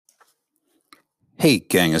Hey,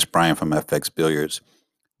 gang, it's Bryan from FX Billiards.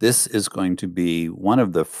 This is going to be one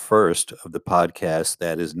of the first of the podcasts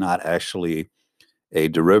that is not actually a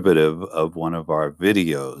derivative of one of our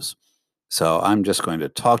videos. So I'm just going to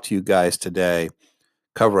talk to you guys today,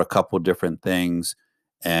 cover a couple different things,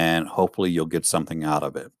 and hopefully you'll get something out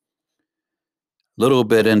of it. A little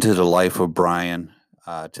bit into the life of Bryan.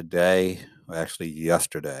 Today, actually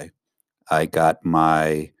yesterday, I got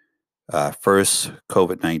my first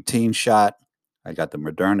COVID-19 shot. I got the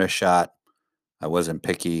Moderna shot. I wasn't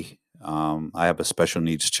picky. I have a special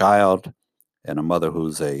needs child and a mother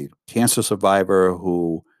who's a cancer survivor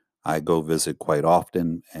who I go visit quite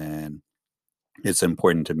often. And it's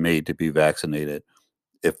important to me to be vaccinated,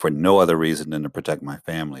 if for no other reason than to protect my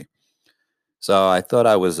family. So I thought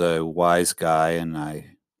I was a wise guy and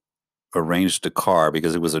I arranged a car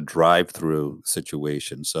because it was a drive through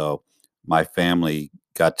situation. So my family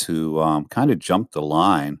got to kind of jump the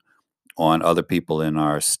line on other people in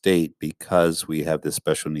our state because we have this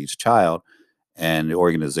special needs child, and the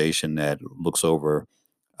organization that looks over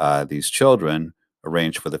these children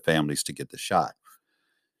arranged for the families to get the shot.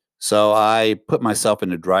 So I put myself in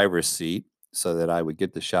the driver's seat so that I would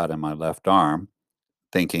get the shot in my left arm,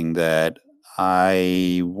 thinking that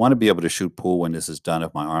I want to be able to shoot pool when this is done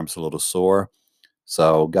if my arm's a little sore.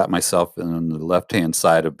 So got myself on the left-hand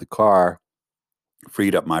side of the car,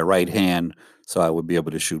 freed up my right hand so I would be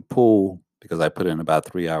able to shoot pool because I put in about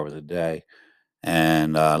 3 hours a day.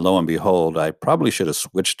 And lo and behold, I probably should have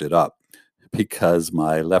switched it up because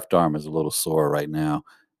my left arm is a little sore right now.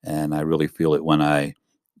 And I really feel it when I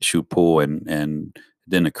shoot pool. And it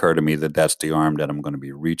didn't occur to me that that's the arm that I'm going to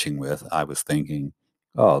be reaching with. I was thinking,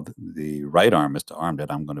 oh, the right arm is the arm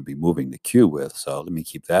that I'm going to be moving the cue with. So let me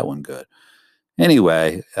keep that one good.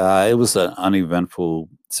 Anyway, it was an uneventful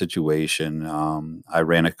situation. I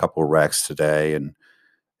ran a couple racks today and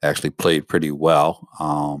actually played pretty well.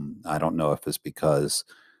 I don't know if it's because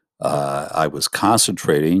I was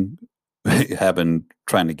concentrating, having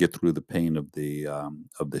trying to get through the pain of the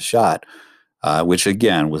shot, which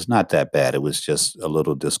again was not that bad. It was just a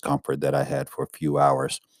little discomfort that I had for a few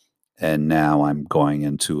hours, and now I'm going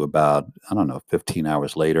into about I don't know 15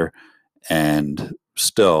 hours later, and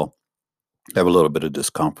still have a little bit of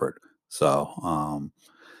discomfort. So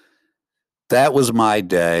that was my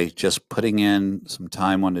day, just putting in some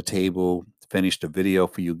time on the table, finished a video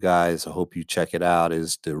for you guys. I hope you check it out.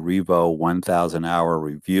 Is the Revo 1000 hour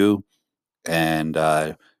review. And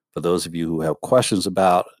for those of you who have questions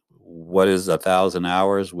about what is 1,000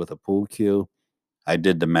 hours with a pool cue, I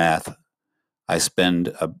did the math. I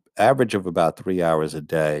spend an average of about 3 hours a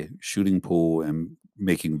day shooting pool and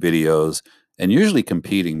making videos and usually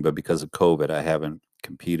competing, but because of COVID, I haven't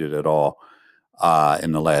competed at all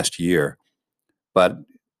in the last year. But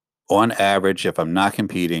on average, if I'm not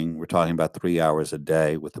competing, we're talking about 3 hours a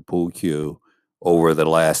day with the pool cue over the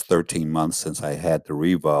last 13 months since I had the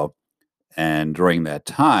Revo. And during that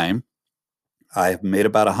time, I've made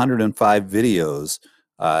about 105 videos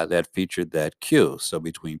that featured that cue. So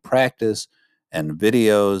between practice and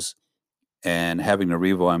videos and having the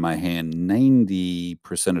Revo in my hand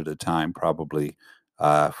 90% of the time, probably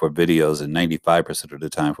for videos, and 95% of the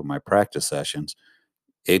time for my practice sessions,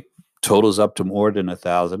 it totals up to more than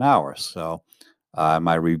 1,000 hours. So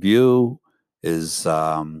my review is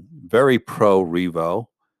very pro Revo.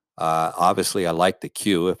 Obviously, I like the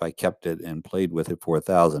cue if I kept it and played with it for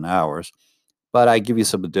 1,000 hours. But I give you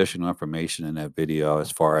some additional information in that video as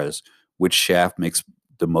far as which shaft makes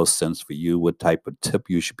the most sense for you, what type of tip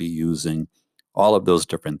you should be using, all of those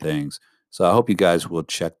different things. So I hope you guys will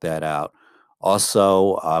check that out.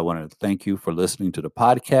 Also, I want to thank you for listening to the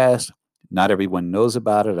podcast. Not everyone knows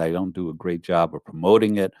about it. I don't do a great job of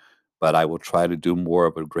promoting it, but I will try to do more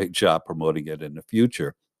of a great job promoting it in the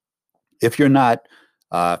future. If you're not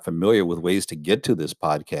familiar with ways to get to this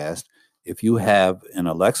podcast, if you have an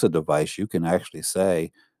Alexa device, you can actually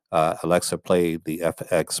say, Alexa, play the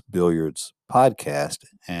FX Billiards podcast,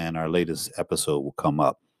 and our latest episode will come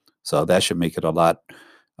up. So that should make it a lot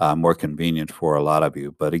more convenient for a lot of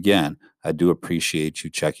you. But again, I do appreciate you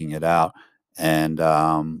checking it out. And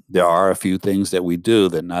there are a few things that we do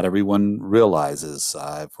that not everyone realizes.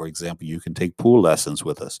 For example, you can take pool lessons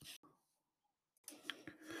with us.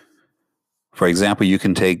 For example, you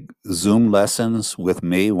can take Zoom lessons with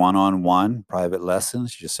me, one-on-one, private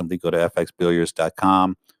lessons. You just simply go to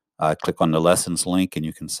fxbilliards.com, click on the lessons link, and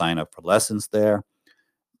you can sign up for lessons there.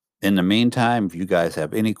 In the meantime, if you guys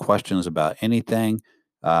have any questions about anything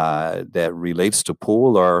that relates to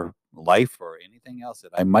pool or life or anything else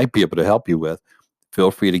that I might be able to help you with,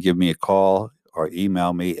 feel free to give me a call or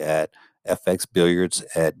email me at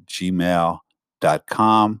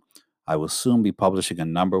fxbilliards@gmail.com. I will soon be publishing a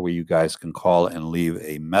number where you guys can call and leave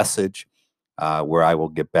a message where I will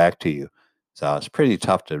get back to you. So it's pretty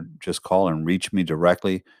tough to just call and reach me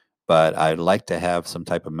directly, but I'd like to have some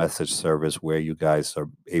type of message service where you guys are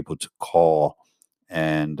able to call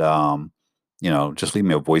and, just leave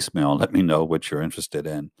me a voicemail, let me know what you're interested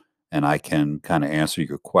in, and I can kind of answer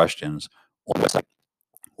your questions on the website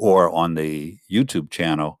or on the YouTube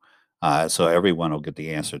channel, so everyone will get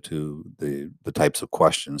the answer to the types of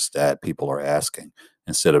questions that people are asking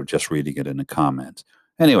instead of just reading it in the comments.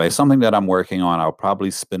 Anyway, something that I'm working on. I'll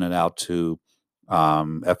probably spin it out to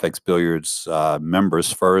FX Billiards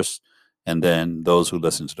members first, and then those who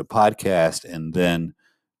listen to the podcast, and then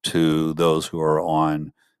to those who are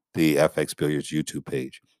on the FX Billiards YouTube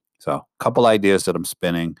page. So, a couple ideas that I'm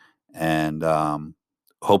spinning, and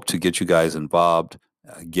hope to get you guys involved.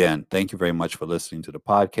 Again, thank you very much for listening to the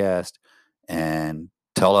podcast, and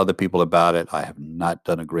tell other people about it. I have not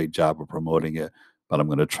done a great job of promoting it, but I'm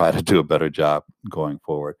going to try to do a better job going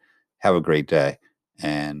forward. Have a great day.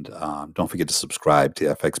 And don't forget to subscribe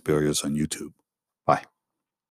to FX Billiards on YouTube. Bye.